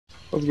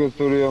What's good,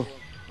 studio?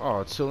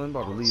 Oh, chilling,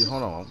 about to leave.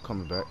 Hold on, I'm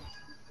coming back.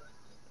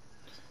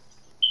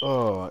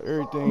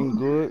 Everything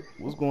good.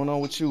 What's going on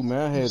with you,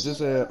 man?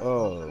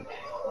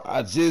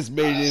 I just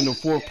made it into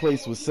fourth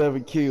place with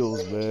 7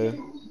 kills,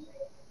 man.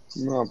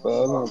 Not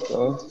bad, not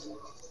bad.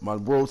 My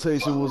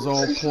rotation was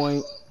on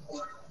point.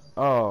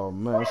 Oh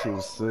man, that shit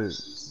was sick.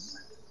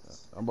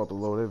 I'm about to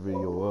load that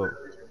video up.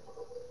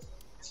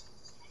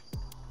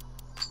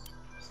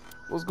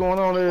 What's going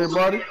on,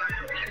 everybody?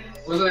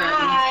 What's happening?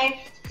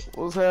 Hi.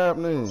 What's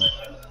happening?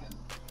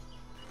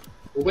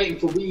 We're waiting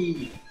for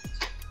weed.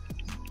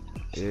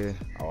 Yeah.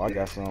 Oh, I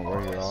got some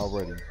right here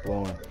already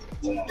blowing.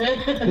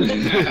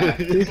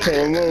 He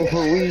came in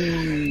for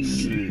weed.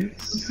 Shit.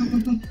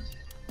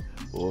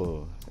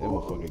 Boy, that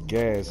motherfucking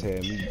gas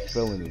had me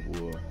feeling it,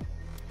 boy.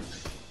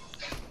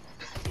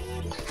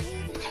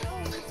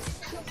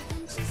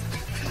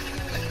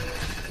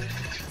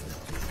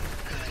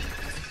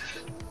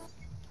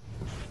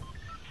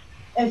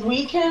 If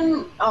we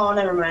can, oh,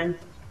 never mind.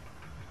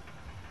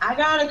 I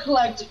gotta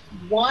collect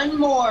one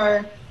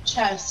more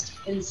chest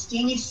in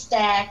Steamy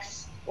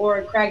Stacks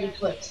or Craggy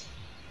Cliffs.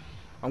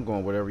 I'm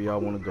going wherever y'all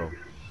want to go.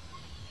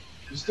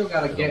 You still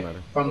gotta get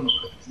from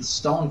the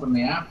stone from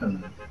the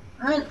afternoon.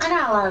 I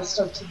got a lot of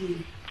stuff to do.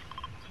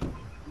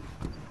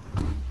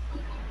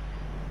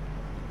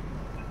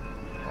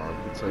 Alright,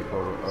 we can take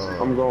over.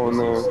 I'm going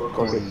there.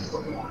 Corny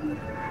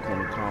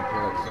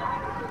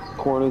complex.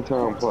 Corny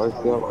complex,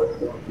 yep.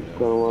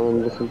 Gonna run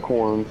into some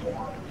corns.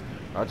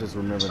 I just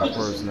remember the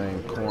first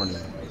name, Corny.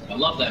 I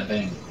love that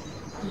band.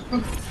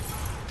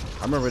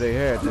 I remember they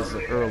had this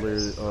earlier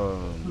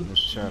in this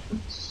chapter.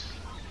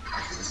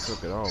 They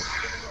took it off.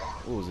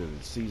 What was it?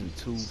 Season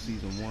 2,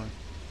 season 1?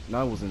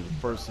 No, it was in the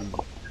first season.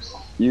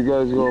 You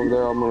guys go over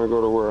there. I'm gonna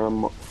go to where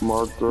I'm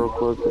marked real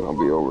quick, and I'll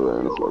be over there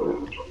in a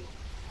second.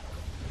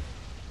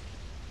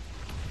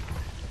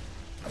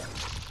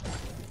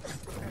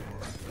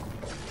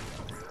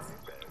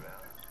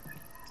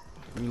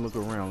 Let me look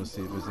around and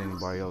see if there's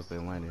anybody else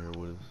that landed here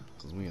with us.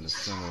 Because we in the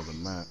center of the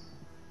map.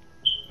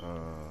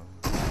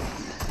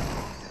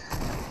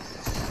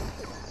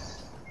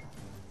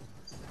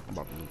 I'm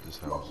about to loot this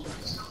house.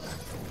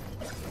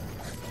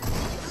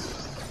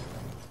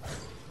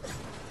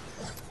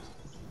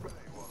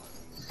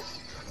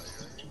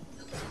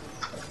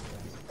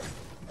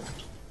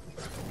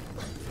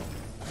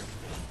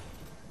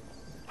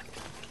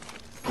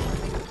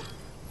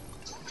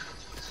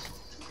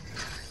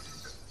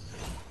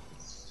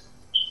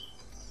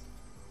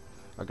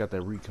 I got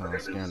that recon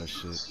scanner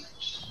shit.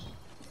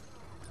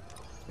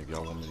 If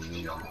y'all want me to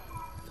use it.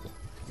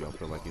 If y'all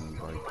feel like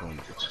anybody playing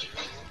it.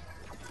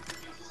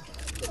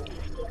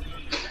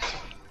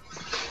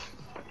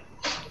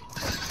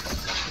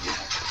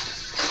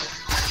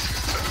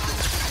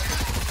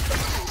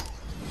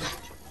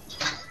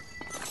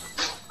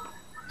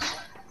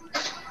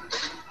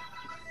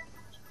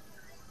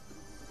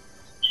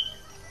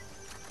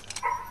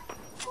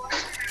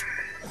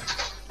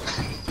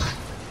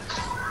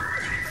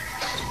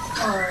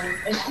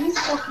 If these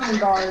fucking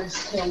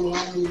guards kill me,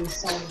 I'm gonna be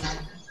so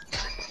mad.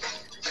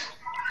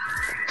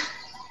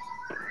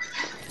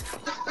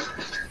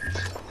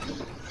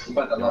 You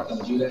about to let them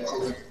do that to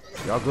you?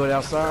 Y'all good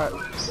outside?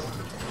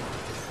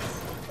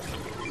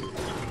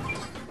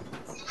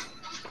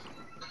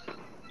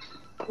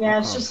 Yeah,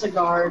 it's just the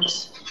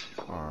guards.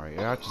 Alright,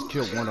 yeah, I just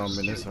killed one of them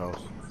in this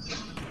house.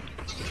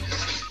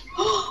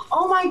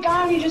 Oh my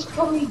god, he just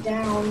put me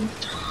down.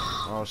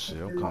 Oh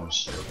shit, I'm coming.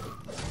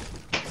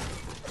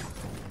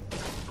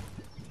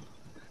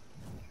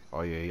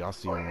 Oh yeah, I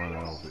see him running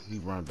over. He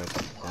running back.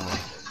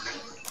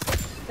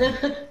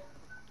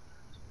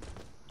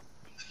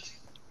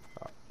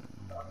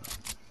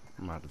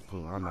 I'm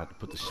gonna have to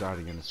put the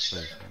shotty in his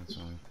face.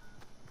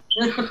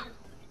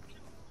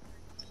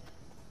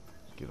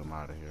 Get him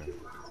out of here.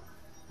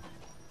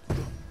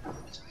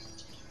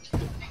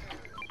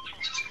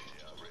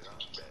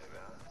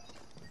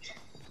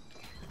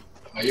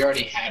 Oh, you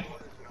already had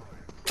one.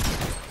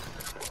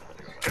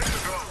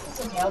 It's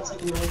okay, I'll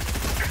take a move.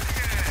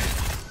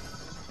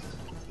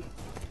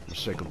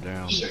 Shake him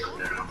down.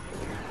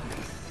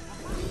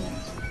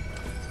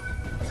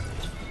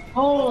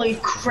 Holy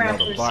crap,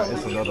 there's so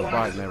It's many another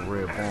guards. bot in that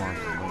red barn.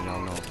 So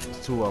y'all know. There's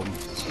 2 of them.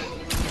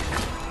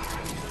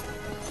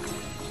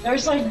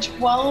 There's like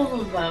 12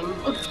 of them.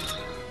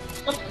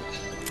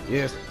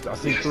 Yes, I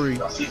see 3.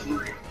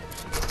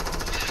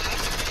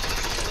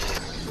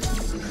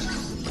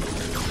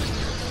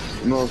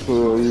 No,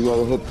 so you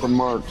gotta hit the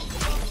marks.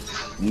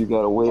 You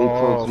gotta wait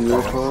till it's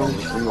your turn,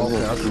 and then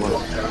hit the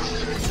marks.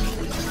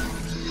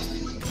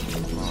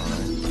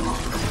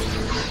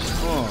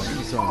 Oh,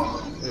 he's on.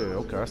 Yeah,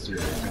 okay, I see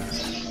that.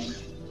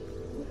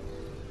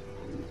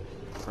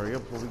 Hurry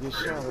up before we get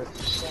shot at.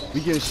 We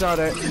getting shot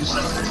at. 60.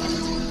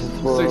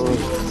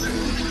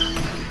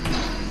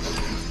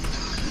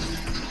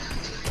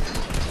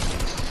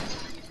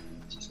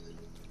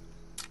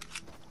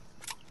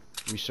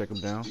 Let me shake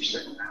him down.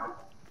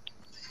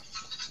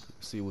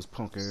 See what's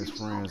punk ass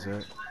friends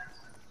at.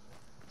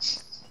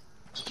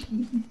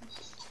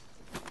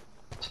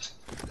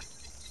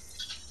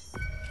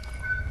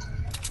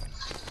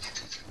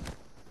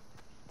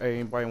 Hey,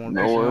 anybody want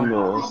to Nowhere near.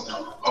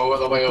 Oh,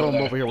 the way throw over him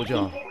there. over here with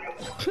y'all.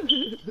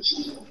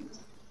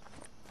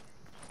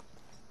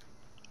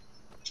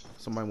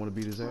 Somebody want to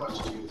beat his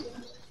ass?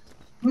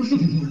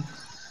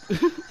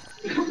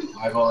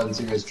 I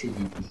volunteer as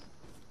tribute.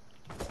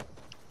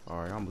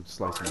 Alright, I'm gonna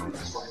slice him out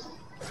then.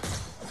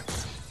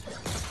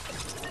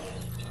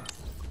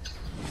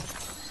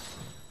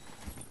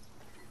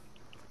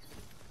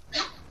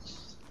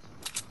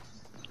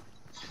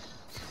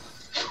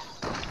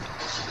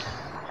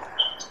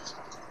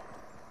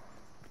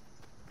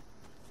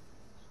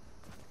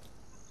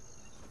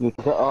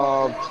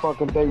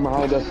 Fucking thing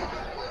behind us.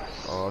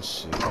 Oh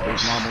shit, Big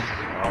Mama.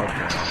 Oh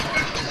damn.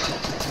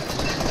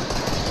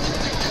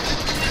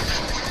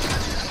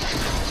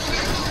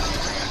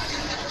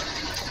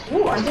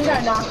 Ooh, I think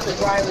I knocked the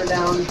driver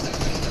down.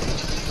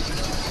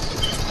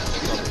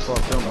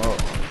 Fuck them up.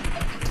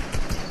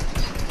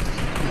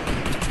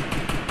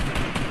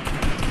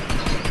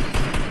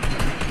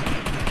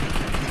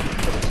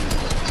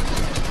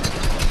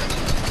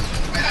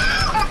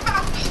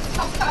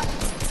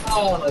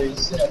 Holy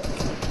shit.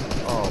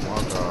 Oh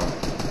my god.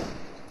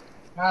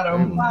 Got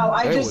him. Wow,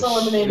 I They just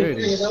was eliminated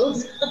shitty. 3 of those.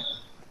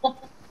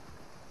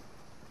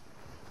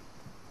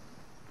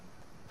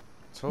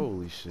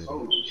 Totally shit.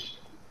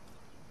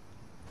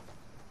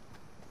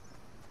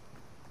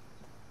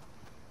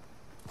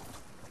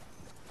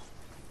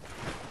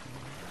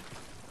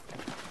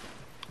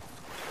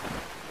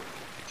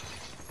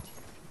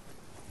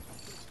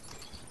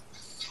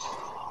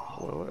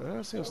 Well, did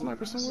I see a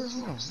sniper somewhere?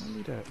 Hold on, let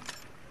me that.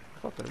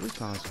 Fuck that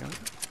recon scan.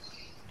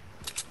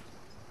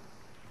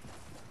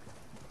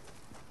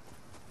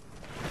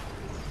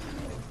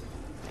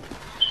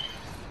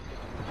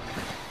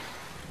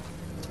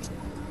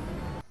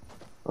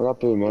 I got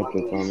 3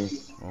 methods on me.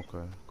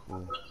 Okay,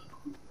 cool.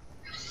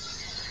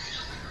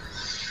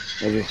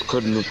 I just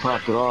couldn't have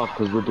popped it off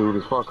because the dude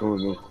is fucking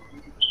with me.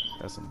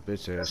 That's some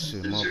bitch ass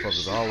shit.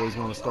 Motherfuckers always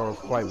want to start a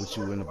fight with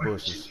you in the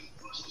bushes.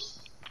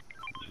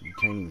 You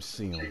can't even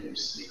see them.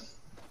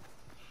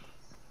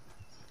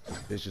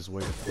 Bitches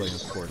way to play in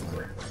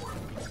Fortnite.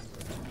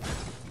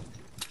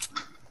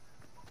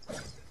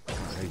 I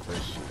hate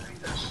that shit.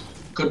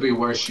 Could be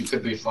worse. You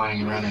could be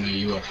flying around in a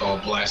UFO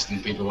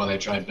blasting people while they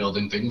try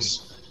building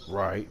things.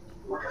 Right.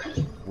 What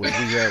we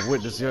had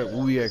witnessed, what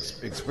we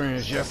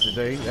experienced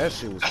yesterday, that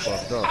shit was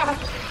fucked up.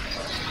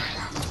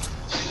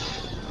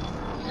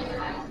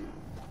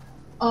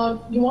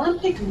 You want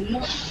to pick me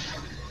up?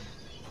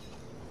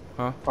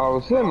 Huh? I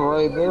was sitting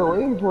right there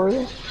waiting for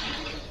you.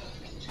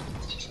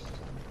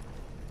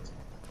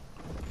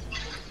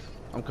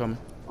 I'm coming.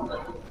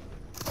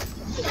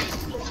 See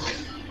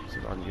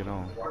if I can get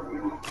on. Oh,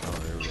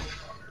 there we go.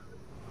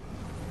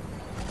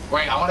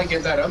 Wait, I want to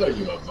get that other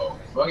UFO.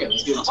 Fuck it,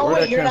 let's get it. Oh Where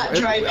wait, that you're comes- not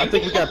driving. I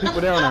think we got people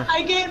down there.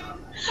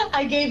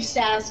 I gave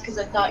sass because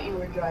I thought you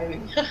were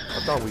driving. I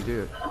thought we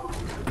did.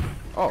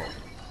 Oh,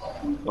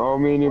 Oh,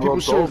 me and you people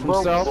both shooting go, from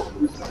bro. south.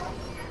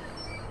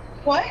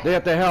 What? They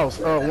at the house,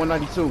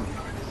 192.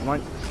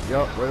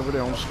 Yup, right over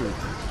there on the street.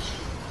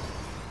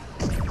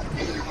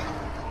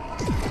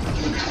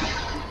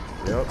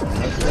 Yep,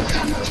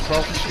 that's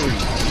across the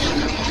street.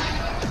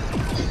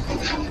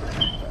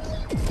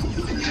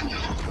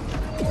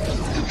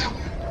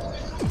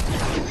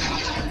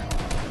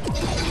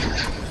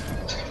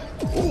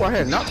 Ooh, I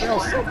had knocked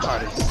out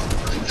somebody.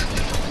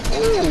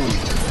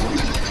 Ooh.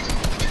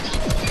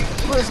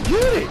 Let's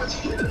get it.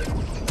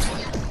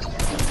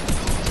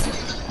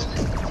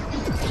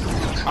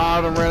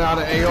 I done ran out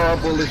of AR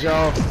bullets,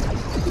 y'all.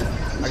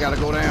 I gotta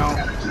go down.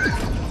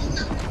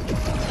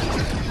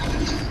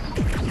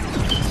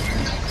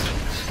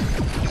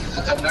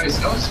 That's a nice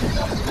house you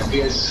got. It'd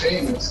be a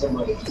shame if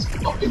somebody just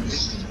fucking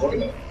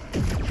destroyed it.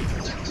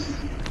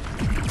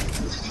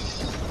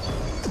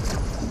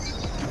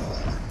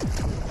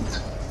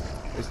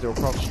 They still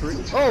across the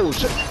street. Oh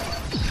shit!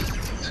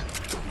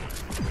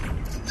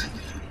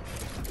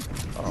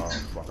 Oh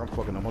fuck! I'm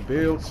fucking up my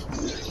builds.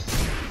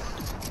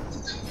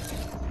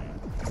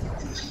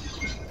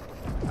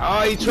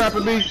 Oh, he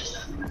trapping me.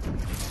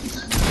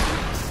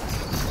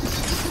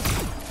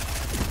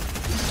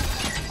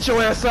 Get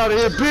your ass out of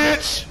here,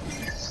 bitch!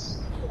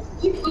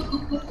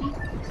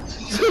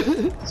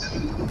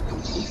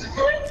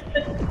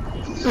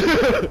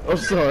 I'm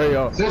sorry,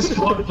 y'all. This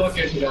one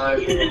fucking guy.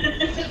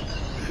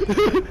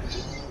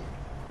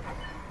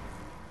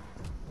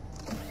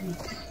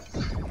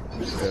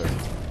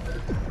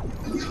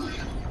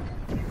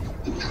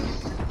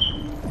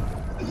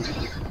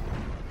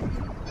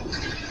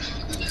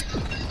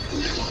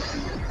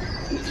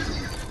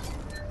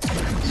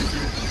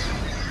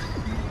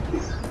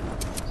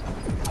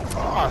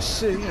 Oh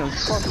shit, you know,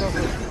 fucked up.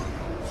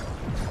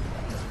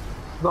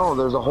 No,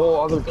 there's a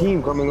whole other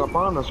team coming up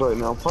on us right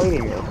now,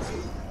 fighting it.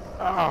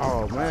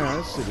 Oh man,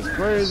 this shit is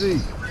crazy.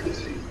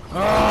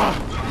 Ah!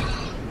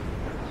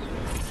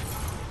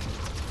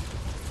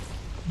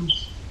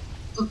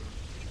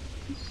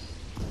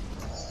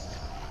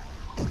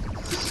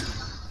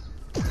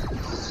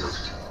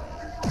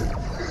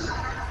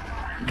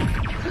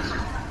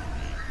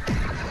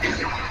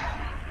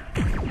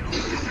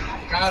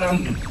 got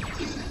him.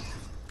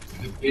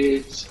 Good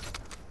bitch.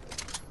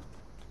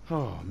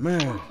 Oh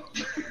man.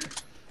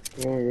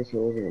 Yeah, I guess I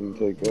wasn't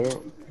gonna take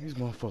that. These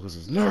motherfuckers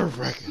is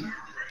nerve-wracking.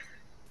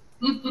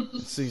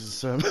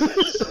 Season 7.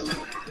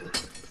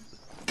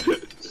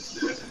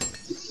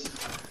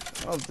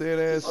 I'm dead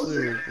ass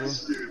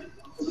serious, bro.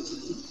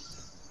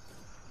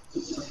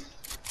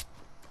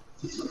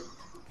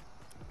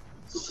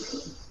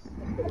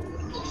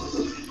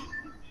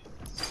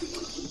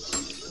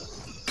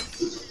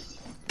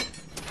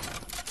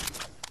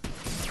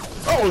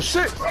 Oh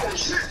shit!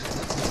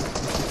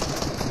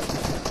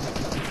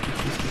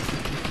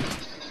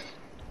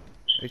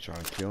 They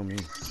trying to kill me.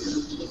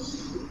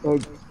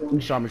 He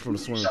shot me from the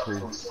swimming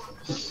pool.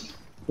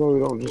 No, we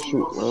don't just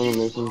shoot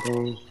randomly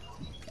sometimes.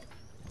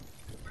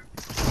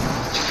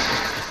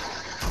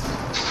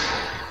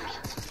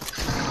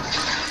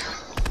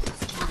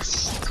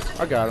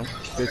 I got him,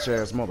 bitch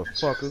ass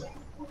motherfucker.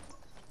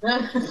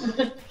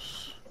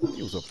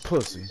 He was a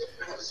pussy.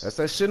 That's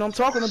that shit I'm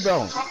talking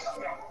about.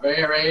 Right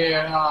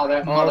here. Oh,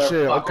 that Oh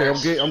shit.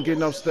 motherfucker. Okay, I'm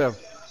getting up step.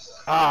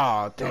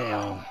 Ah,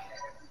 damn.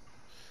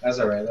 That's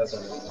alright.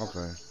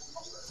 Okay.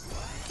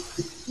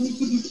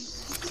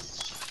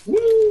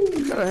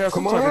 Woo! Gotta have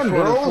some Come type on, of fun in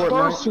bro.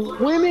 Start Fortnite.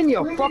 swimming,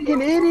 you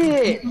fucking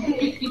idiot.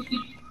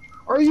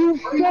 Are you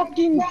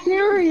fucking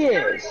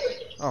serious?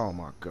 Oh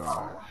my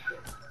god.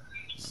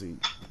 Z.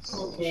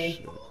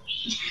 Okay.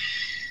 Shit.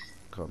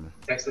 Coming.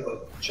 Text the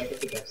book. Check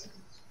it the text.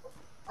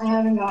 I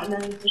haven't gotten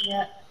anything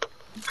yet.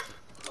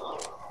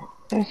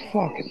 That's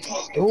fucking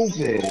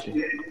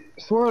stupid.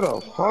 Swear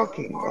to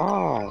fucking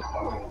God.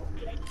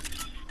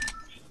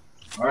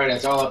 Alright,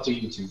 it's all up to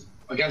you two.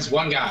 Against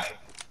one guy.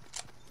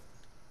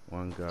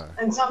 One guy.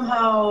 And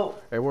somehow,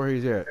 Hey, where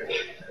he's at?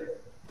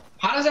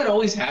 How does that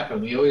always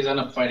happen? We always end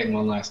up fighting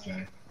one last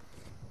guy.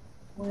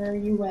 where are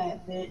you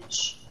at,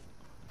 bitch?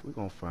 We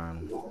gonna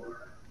find him.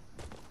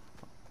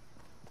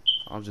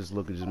 I'm just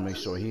looking to make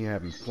sure he ain't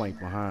having flank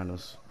behind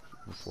us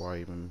before I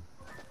even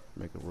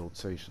make a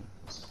rotation.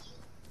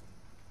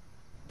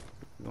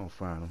 We gonna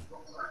find him.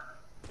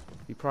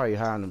 He probably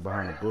hiding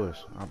behind a bush.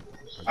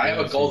 I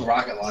have a gold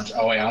rocket launcher.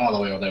 Oh wait, I'm all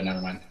the way over there.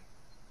 Never mind.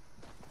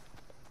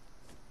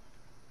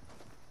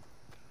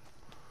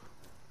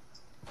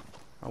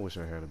 I wish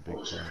I had a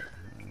big shot.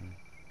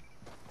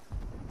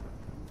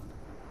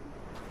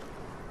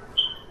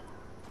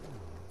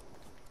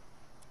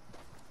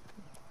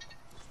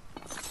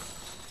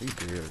 He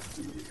did.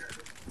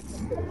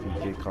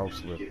 If he get caught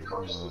slipping,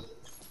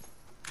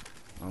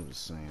 I'm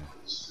just saying.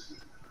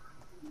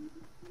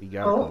 He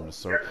got to come to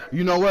circle.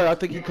 You know what? I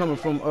think he coming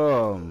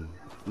from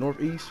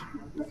northeast.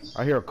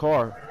 I hear a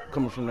car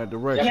coming from that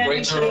direction. Yeah,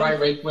 wait to the right.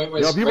 Wait.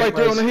 Yup, he right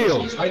there on the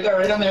hill. Right there,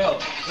 right on the hill.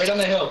 Right on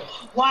the hill.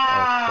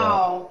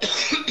 Wow.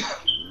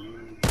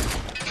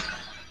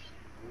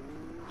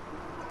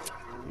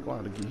 He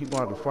gonna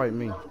have to fight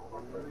me.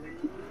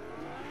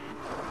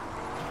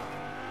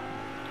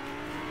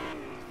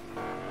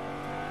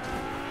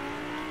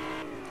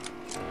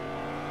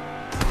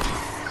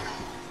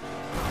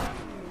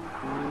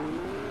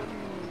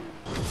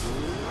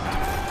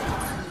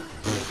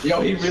 Yo,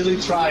 he really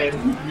trying.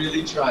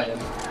 Really trying.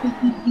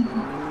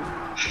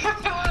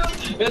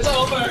 It's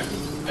over.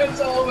 It's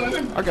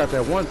over. I got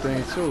that one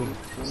thing too.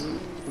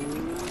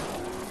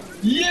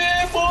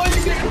 Yeah, boy,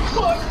 you getting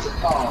fucked.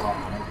 Oh.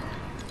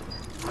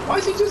 Why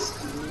is he just?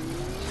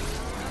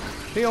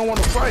 He don't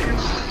want to fight.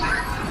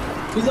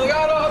 He's like,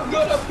 oh no, I'm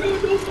good,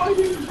 don't fight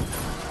me.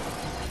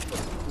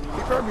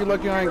 He better be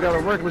lucky I ain't got a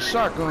regular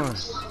shotgun.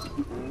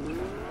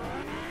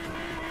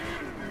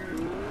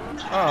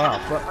 Ah,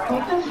 fuck.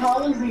 What the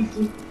hell is he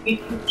doing?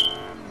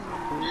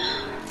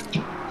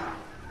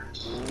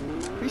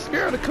 He's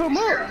scared to come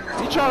up.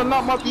 He trying to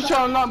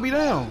knock me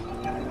down.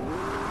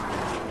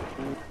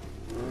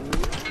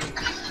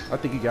 I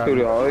think he got Dude,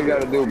 me. all you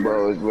gotta do,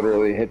 bro, is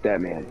literally hit that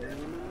man.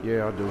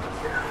 Yeah, I do.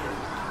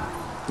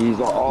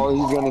 All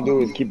he's gonna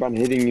do is keep on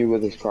hitting you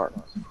with his car.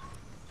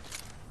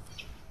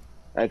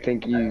 I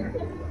think He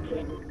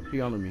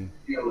under me.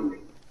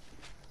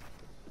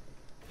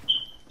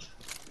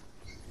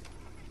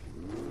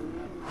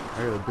 I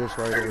hear the bitch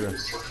right over there.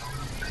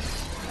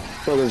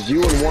 So there's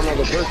you and one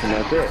other person,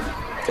 that's it.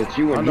 It's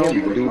you and him, the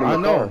dude in the I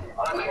know.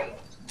 car.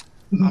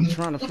 I'm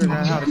trying to figure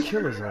out how to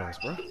kill his ass,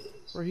 bro.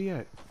 Where he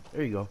at?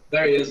 There you go.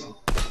 There he is.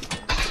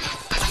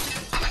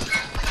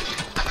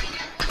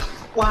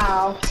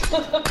 Wow.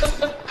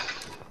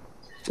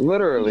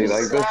 Literally,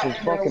 like, this is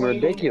fucking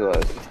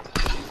ridiculous.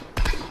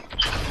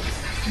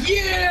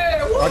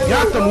 Yeah! I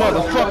got the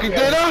motherfucker,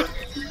 did I?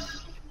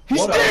 He's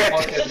What dead! a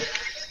fucking...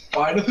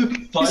 Final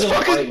He's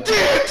fucking fight.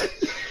 dead!